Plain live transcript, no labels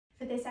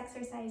this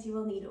exercise, you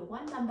will need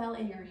one dumbbell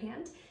in your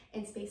hand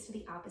and space to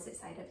the opposite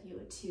side of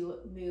you to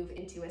move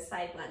into a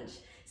side lunge.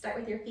 Start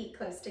with your feet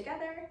close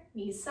together,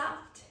 knees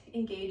soft,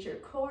 engage your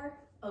core,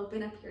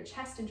 open up your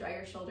chest and draw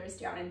your shoulders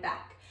down and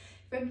back.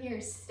 From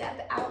here,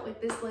 step out with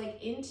this leg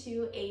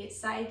into a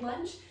side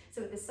lunge.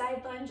 So with the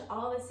side lunge,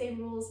 all the same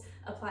rules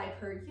apply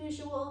per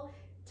usual.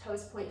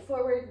 Toes point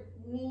forward,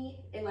 knee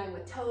in line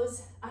with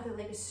toes, other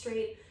leg is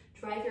straight.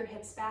 Drive your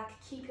hips back,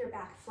 keep your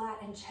back flat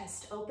and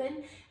chest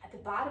open. At the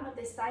bottom of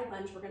this side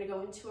lunge, we're gonna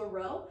go into a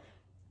row.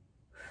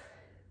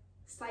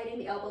 Sliding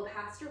the elbow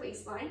past your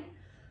waistline,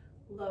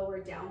 lower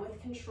down with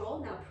control.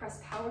 Now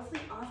press powerfully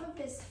off of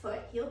this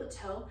foot, heel to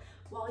toe,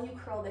 while you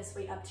curl this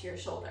weight up to your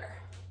shoulder.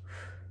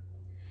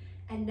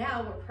 And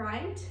now we're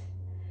primed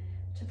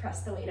to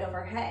press the weight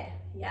overhead.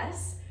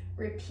 Yes,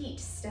 repeat,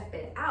 step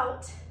it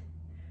out,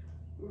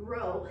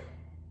 row,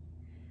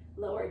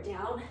 lower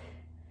down,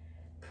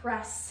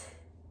 press,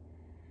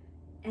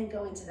 and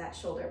go into that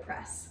shoulder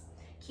press.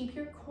 Keep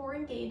your core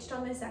engaged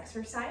on this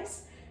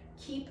exercise.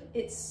 Keep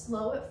it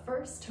slow at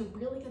first to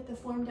really get the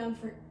form down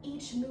for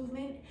each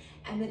movement.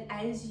 And then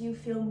as you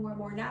feel more and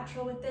more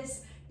natural with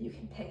this, you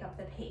can pick up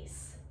the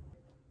pace.